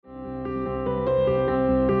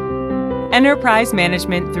Enterprise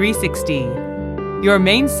Management 360, your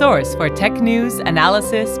main source for tech news,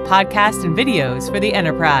 analysis, podcasts, and videos for the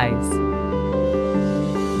enterprise.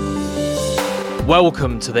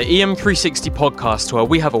 Welcome to the EM360 podcast, where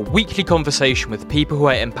we have a weekly conversation with people who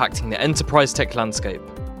are impacting the enterprise tech landscape.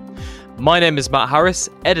 My name is Matt Harris,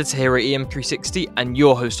 editor here at EM360 and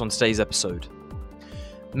your host on today's episode.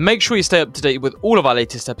 Make sure you stay up to date with all of our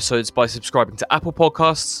latest episodes by subscribing to Apple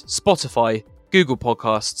Podcasts, Spotify, Google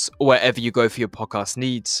Podcasts, or wherever you go for your podcast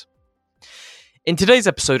needs. In today's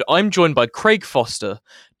episode, I'm joined by Craig Foster,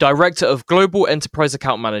 Director of Global Enterprise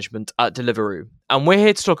Account Management at Deliveroo, and we're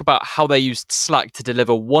here to talk about how they used Slack to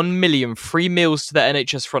deliver 1 million free meals to their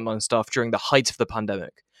NHS frontline staff during the height of the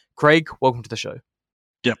pandemic. Craig, welcome to the show.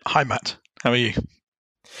 Yep. Hi, Matt. How are you?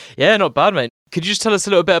 Yeah, not bad, mate. Could you just tell us a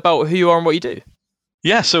little bit about who you are and what you do?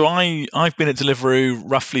 Yeah, so I've been at Deliveroo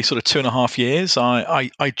roughly sort of 2.5 years.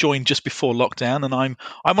 I joined just before lockdown, and I'm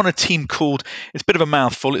on a team called, it's a bit of a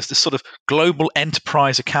mouthful, it's this sort of global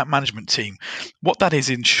enterprise account management team. What that is,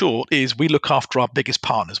 in short, is we look after our biggest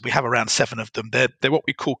partners. We have around 7 of them. They're what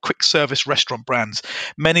we call quick service restaurant brands,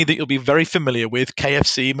 many that you'll be very familiar with: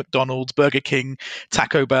 KFC, McDonald's, Burger King,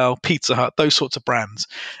 Taco Bell, Pizza Hut, those sorts of brands.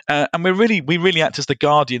 And we really act as the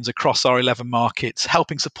guardians across our 11 markets,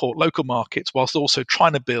 helping support local markets whilst also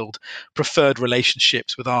trying to build preferred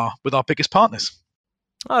relationships with our biggest partners.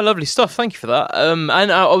 Oh, lovely stuff. Thank you for that. And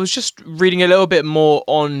I was just reading a little bit more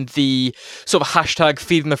on the sort of hashtag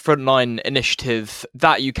Feeding the Frontline initiative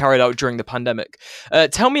that you carried out during the pandemic.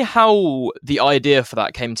 Tell me how the idea for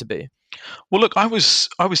that came to be. Well, look, I was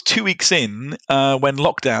 2 weeks in when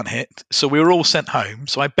lockdown hit, so we were all sent home.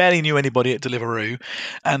 So I barely knew anybody at Deliveroo,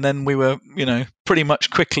 and then we were, pretty much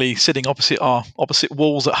quickly sitting opposite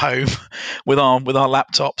walls at home with our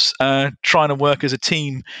laptops, trying to work as a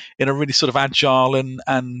team in a really sort of agile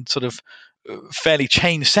and sort of fairly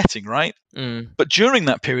changed setting, right? But during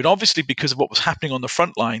that period, obviously because of what was happening on the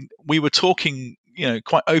front line, we were talking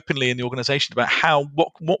quite openly in the organization about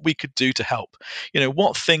what we could do to help.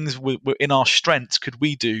 What things were in our strengths could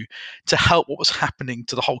we do to help what was happening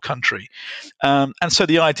to the whole country. And so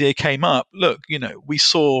the idea came up. Look, we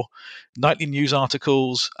saw nightly news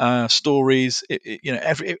articles, stories.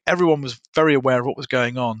 Everyone was very aware of what was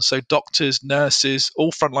going on. So doctors, nurses,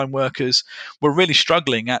 all frontline workers were really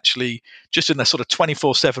struggling, actually, just in their sort of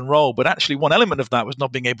 24/7 role. But actually, one element of that was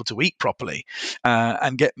not being able to eat properly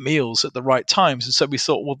and get meals at the right times. And so we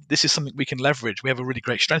thought, well, this is something we can leverage. We have a really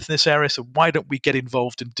great strength in this area, so why don't we get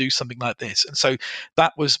involved and do something like this? And so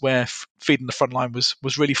that was where Feeding the Frontline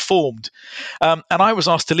was really formed. And I was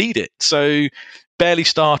asked to lead it. So barely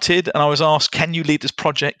started, and I was asked, can you lead this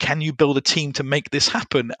project? Can you build a team to make this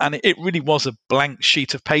happen? And it really was a blank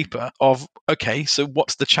sheet of paper of, okay, so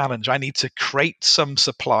what's the challenge? I need to create some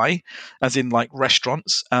supply, as in like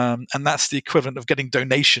restaurants, and that's the equivalent of getting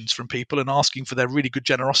donations from people and asking for their really good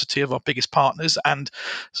generosity of our biggest partners and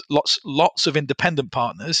lots of independent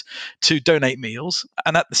partners to donate meals.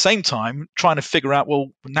 And at the same time, trying to figure out,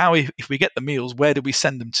 well, now if we get the meals, where do we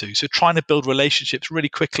send them to? So trying to build relationships really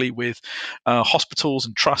quickly with hospitals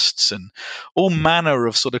and trusts and all manner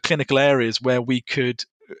of sort of clinical areas where we could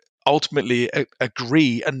ultimately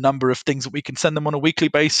agree a number of things that we can send them on a weekly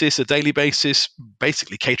basis, a daily basis,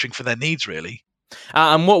 basically catering for their needs, really.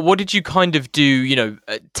 And what did you kind of do,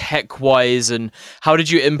 tech-wise, and how did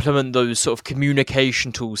you implement those sort of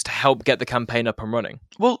communication tools to help get the campaign up and running?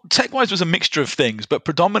 Well, tech-wise was a mixture of things, but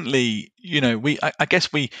predominantly, I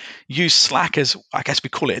guess we use Slack as, I guess we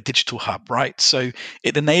call it a digital hub, right? So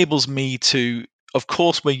it enables me to, of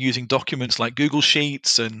course, we're using documents like Google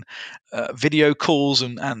Sheets and video calls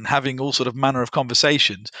and having all sort of manner of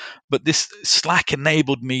conversations. But this Slack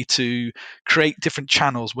enabled me to create different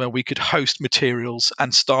channels where we could host materials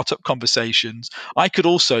and start up conversations. I could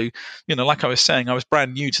also, like I was saying, I was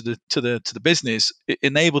brand new to the business. It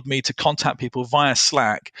enabled me to contact people via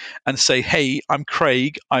Slack and say, hey, I'm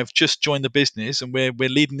Craig. I've just joined the business and we're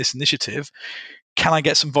leading this initiative. Can I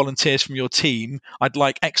get some volunteers from your team? I'd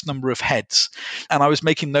like X number of heads. And I was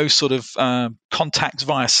making those sort of contacts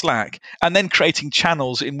via Slack and then creating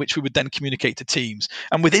channels in which we would then communicate to teams.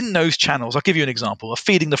 And within those channels, I'll give you an example. A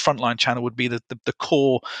Feeding the Frontline channel would be the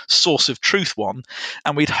core source of truth one.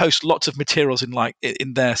 And we'd host lots of materials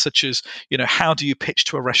in there, such as, how do you pitch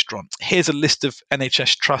to a restaurant? Here's a list of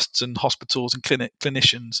NHS trusts and hospitals and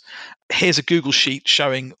clinicians. Here's a Google Sheet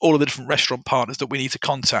showing all of the different restaurant partners that we need to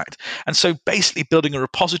contact. And so basically building a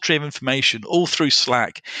repository of information all through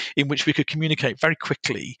Slack in which we could communicate very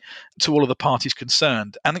quickly to all of the parties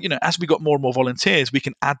concerned. And as we got more and more volunteers, we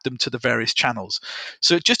can add them to the various channels.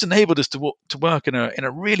 So it just enabled us to work in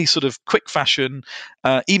a really sort of quick fashion.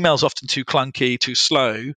 Email's often too clunky, too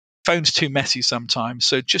slow. phone's too messy sometimes.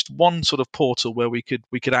 So just one sort of portal where we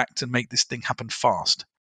could act and make this thing happen fast.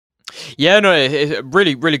 Yeah, no, it's a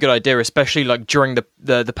really, really good idea, especially like during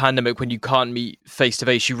the pandemic when you can't meet face to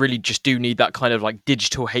face. You really just do need that kind of like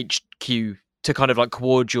digital HQ to kind of like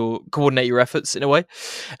coordinate your efforts in a way.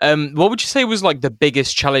 What would you say was like the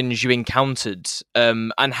biggest challenge you encountered,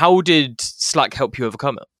 and how did Slack help you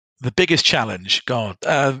overcome it? The biggest challenge, God,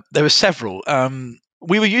 there were several.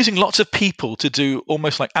 We were using lots of people to do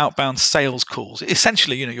almost like outbound sales calls.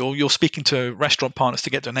 Essentially, you're speaking to restaurant partners to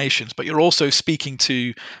get donations, but you're also speaking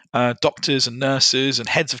to doctors and nurses and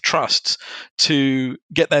heads of trusts to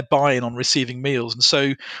get their buy-in on receiving meals. And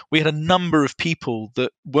so we had a number of people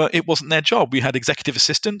that it wasn't their job. We had executive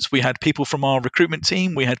assistants, we had people from our recruitment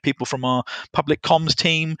team, we had people from our public comms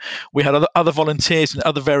team, we had other volunteers in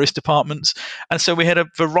other various departments. And so we had a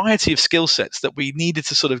variety of skill sets that we needed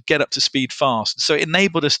to sort of get up to speed fast. So it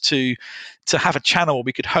enabled us to have a channel where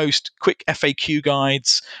we could host quick FAQ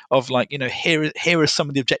guides of like, here are some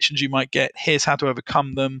of the objections you might get. Here's how to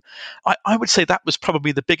overcome them. I would say that was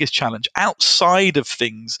probably the biggest challenge. Outside of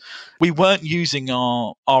things, we weren't using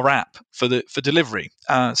our app for delivery.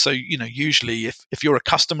 So usually if you're a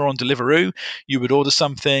customer on Deliveroo, you would order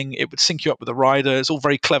something, it would sync you up with a rider. It's all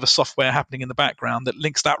very clever software happening in the background that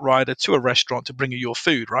links that rider to a restaurant to bring you your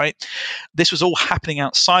food, right? This was all happening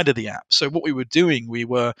outside of the app. So what we were doing, we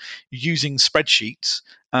were using spreadsheets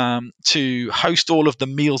to host all of the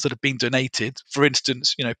meals that have been donated. For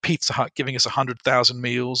instance, Pizza Hut giving us 100,000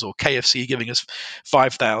 meals, or KFC giving us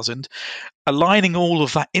 5,000. Aligning all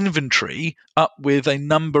of that inventory up with a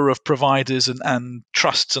number of providers and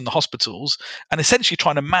trusts and the hospitals, and essentially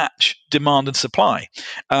trying to match demand and supply.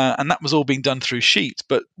 And that was all being done through Sheets.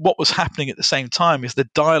 But what was happening at the same time is the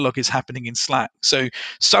dialogue is happening in Slack. So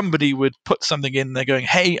somebody would put something in there going,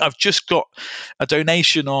 hey, I've just got a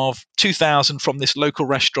donation of 2,000 from this local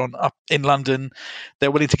restaurant up in London.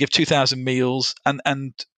 They're willing to give 2,000 meals,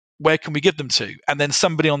 and where can we give them to? And then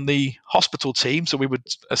somebody on the hospital team, so we would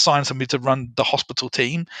assign somebody to run the hospital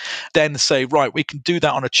team, then say, right, we can do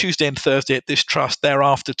that on a Tuesday and Thursday at this trust,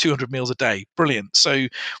 thereafter 200 meals a day. Brilliant. So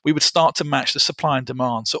we would start to match the supply and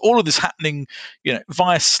demand. So all of this happening,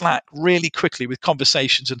 via Slack really quickly, with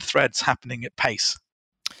conversations and threads happening at pace.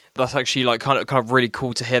 That's actually like kind of really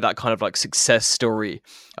cool to hear that kind of like success story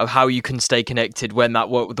of how you can stay connected when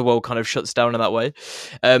the world kind of shuts down in that way.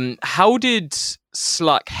 How did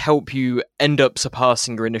Slack help you end up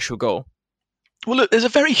surpassing your initial goal? Well, look, there's a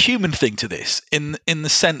very human thing to this in the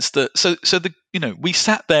sense that we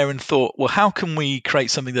sat there and thought, well, how can we create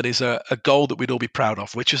something that is a goal that we'd all be proud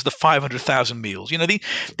of, which is the 500,000 meals.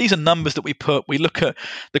 These are numbers that we look at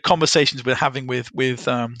the conversations we're having with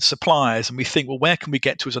suppliers, and we think, well, where can we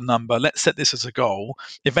get to as a number? Let's set this as a goal.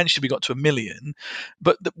 Eventually we got to 1 million.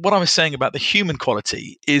 But what I was saying about the human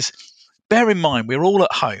quality is, bear in mind, we're all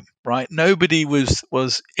at home, right? Nobody was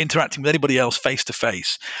interacting with anybody else face to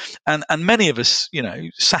face, and many of us,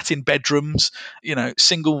 sat in bedrooms,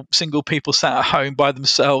 single people sat at home by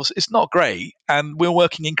themselves. It's not great, and we're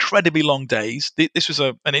working incredibly long days. This was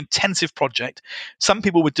an intensive project. Some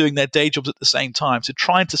people were doing their day jobs at the same time, so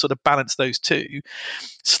trying to sort of balance those two.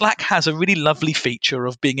 Slack has a really lovely feature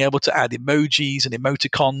of being able to add emojis and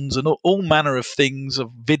emoticons and all manner of things,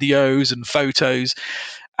 of videos and photos,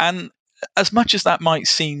 and as much as that might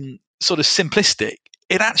seem sort of simplistic,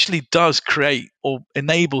 it actually does create or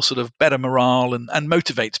enable sort of better morale and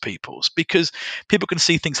motivates people, because people can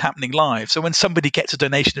see things happening live. So when somebody gets a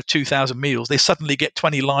donation of 2,000 meals, they suddenly get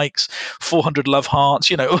 20 likes, 400 love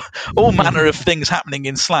hearts, all manner of things happening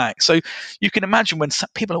in Slack. So you can imagine when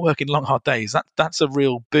people are working long, hard days, that's a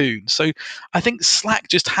real boon. So I think Slack,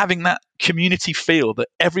 just having that community feel that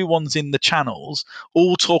everyone's in the channels,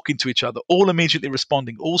 all talking to each other, all immediately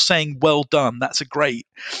responding, all saying, well done, that's a great.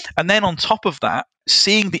 And then on top of that,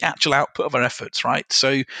 seeing the actual output of our efforts, right?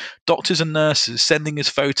 So doctors and nurses sending us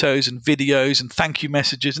photos and videos and thank you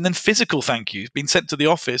messages, and then physical thank yous being sent to the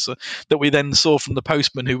office that we then saw from the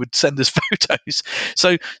postman who would send us photos.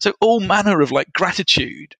 So all manner of like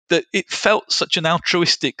gratitude, that it felt such an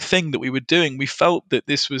altruistic thing that we were doing. We felt that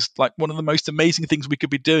this was like one of the most amazing things we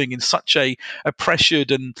could be doing in such a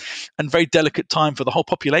pressured and very delicate time for the whole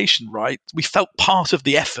population, right? We felt part of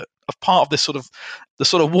the effort, of part of this sort of the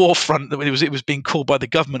sort of war front that it was being called by the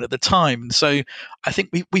government at the time. And so I think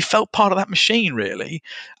we felt part of that machine, really.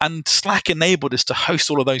 And Slack enabled us to host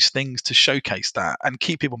all of those things to showcase that and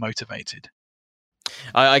keep people motivated.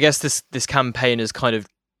 I guess this campaign is kind of,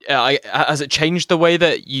 has it changed the way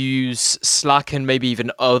that you use Slack and maybe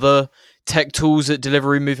even other tech tools at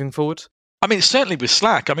Deliveroo moving forward? I mean, certainly with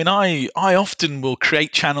Slack. I mean, I often will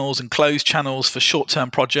create channels and close channels for short-term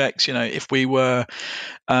projects. If we were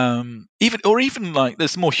even like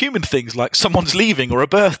there's more human things like someone's leaving or a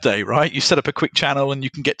birthday, right? You set up a quick channel and you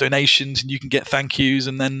can get donations and you can get thank yous,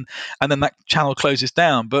 and then that channel closes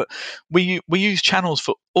down. But we use channels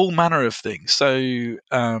for all manner of things. So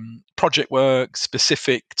project work,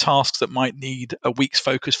 specific tasks that might need a week's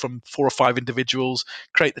focus from 4 or 5 individuals.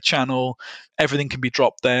 Create the channel. Everything can be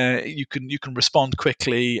dropped there. You can respond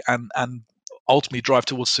quickly and ultimately drive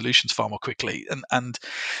towards solutions far more quickly. And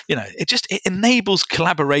it enables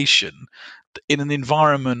collaboration in an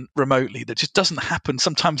environment remotely that just doesn't happen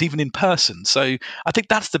sometimes even in person. So I think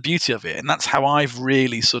that's the beauty of it, and that's how I've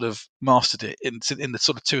really sort of mastered it in the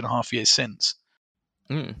sort of 2.5 years since.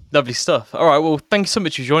 Lovely stuff. All right, well, thank you so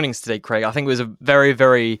much for joining us today, Craig. I think it was a very,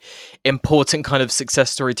 very important kind of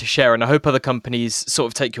success story to share, and I hope other companies sort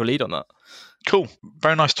of take your lead on that. Cool.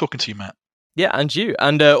 Very nice talking to you, Matt. Yeah, and you.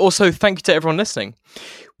 And also, thank you to everyone listening.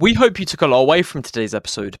 We hope you took a lot away from today's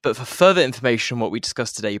episode, but for further information on what we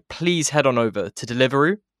discussed today, please head on over to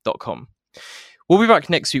deliveroo.com. We'll be back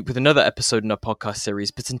next week with another episode in our podcast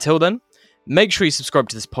series, but until then, make sure you subscribe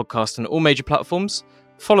to this podcast on all major platforms,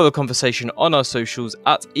 follow the conversation on our socials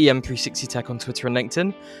at EM360Tech on Twitter and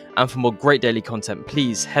LinkedIn, and for more great daily content,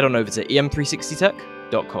 please head on over to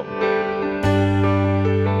em360tech.com.